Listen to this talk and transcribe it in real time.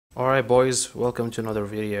Alright boys, welcome to another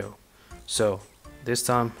video. So, this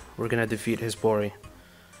time we're gonna defeat Hespori.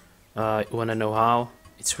 You wanna know how?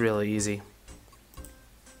 It's really easy.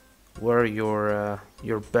 Wear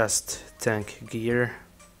your best tank gear.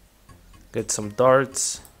 Get some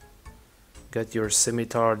darts. Get your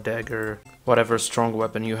scimitar, dagger, whatever strong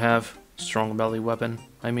weapon you have. Strong melee weapon,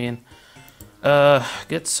 I mean.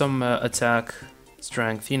 Get some attack,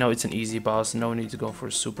 strength. You know, it's an easy boss, no need to go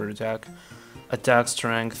for super attack. Attack,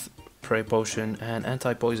 strength, prey potion, and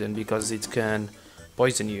anti-poison because it can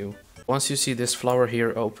poison you. Once you see this flower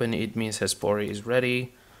here open, it means Hespori is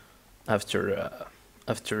ready. After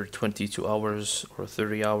 22 hours or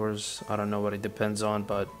 30 hours, I don't know what it depends on,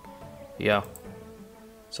 but yeah.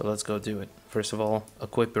 So let's go do it. First of all,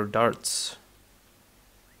 equip your darts,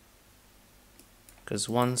 because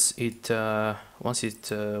once it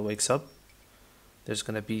wakes up, there's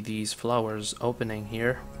gonna be these flowers opening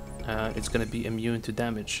here. It's gonna be immune to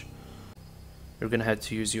damage. You're gonna have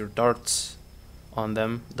to use your darts on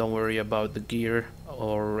them. Don't worry about the gear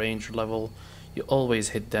or range level. You always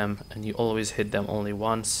hit them, and you always hit them only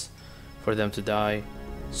once for them to die.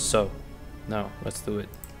 So now let's do it.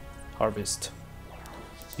 Harvest.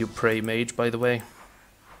 You pray mage, by the way.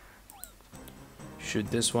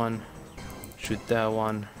 Shoot this one, shoot that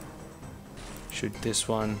one, shoot this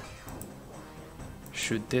one,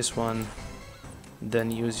 shoot this one.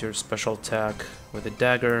 Then use your special attack with a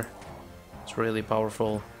dagger. It's really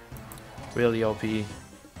powerful, really OP.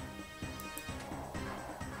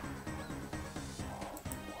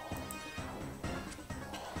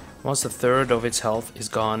 Once a third of its health is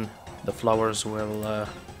gone, the flowers will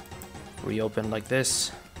reopen like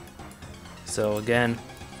this. So again,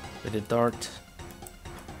 with a dart,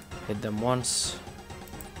 hit them once.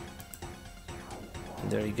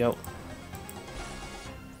 And there you go.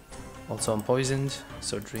 Also, I'm poisoned,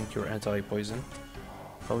 so drink your anti-poison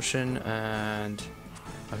potion, and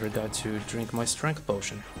I forgot to drink my strength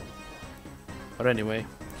potion. But anyway,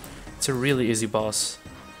 it's a really easy boss.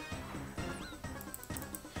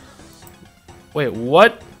 Wait,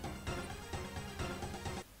 what?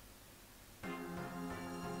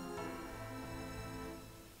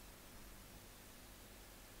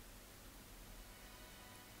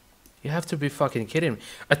 You have to be fucking kidding me.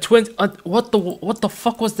 What the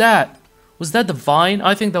fuck was that? Was that the vine?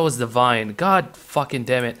 I think that was the vine. God fucking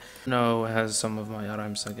damn it. No, it has some of my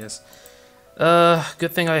items, I guess.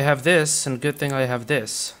 Good thing I have this, and good thing I have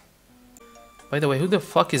this. By the way, who the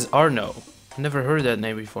fuck is Arno? Never heard that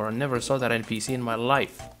name before. I never saw that NPC in my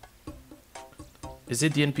life. Is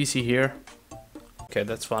it the NPC here? Okay,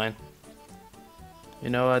 that's fine. You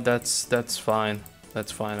know what? That's fine.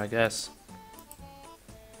 That's fine, I guess.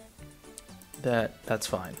 That's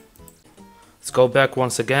fine. Let's go back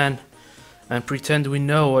once again and pretend we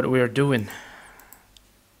know what we are doing.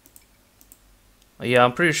 Yeah,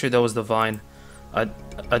 I'm pretty sure that was the vine. I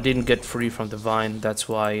didn't get free from the vine. That's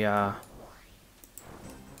why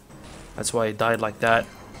I died like that,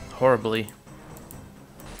 horribly.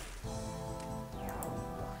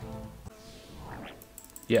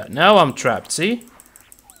 Yeah, now I'm trapped, see?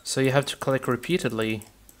 So you have to click repeatedly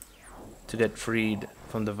to get freed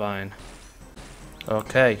from the vine.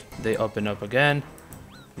 Okay, they open up again.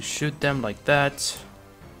 You shoot them like that.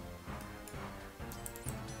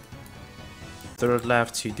 Third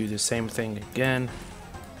left, you do the same thing again.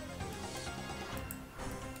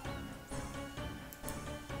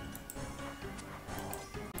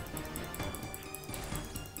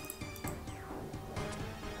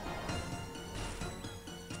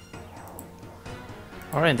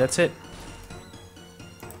 Alright, that's it.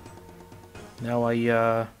 Now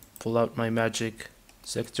I pull out my magic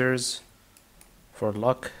sectors for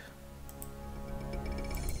luck.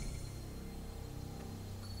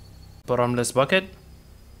 Bottomless bucket?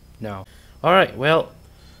 No. Alright, well,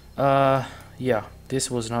 yeah,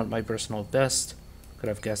 this was not my personal best. Could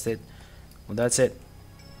have guessed it. Well, that's it.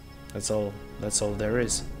 That's all there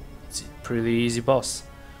is. It's a pretty easy boss.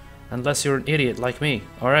 Unless you're an idiot like me.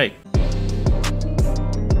 Alright.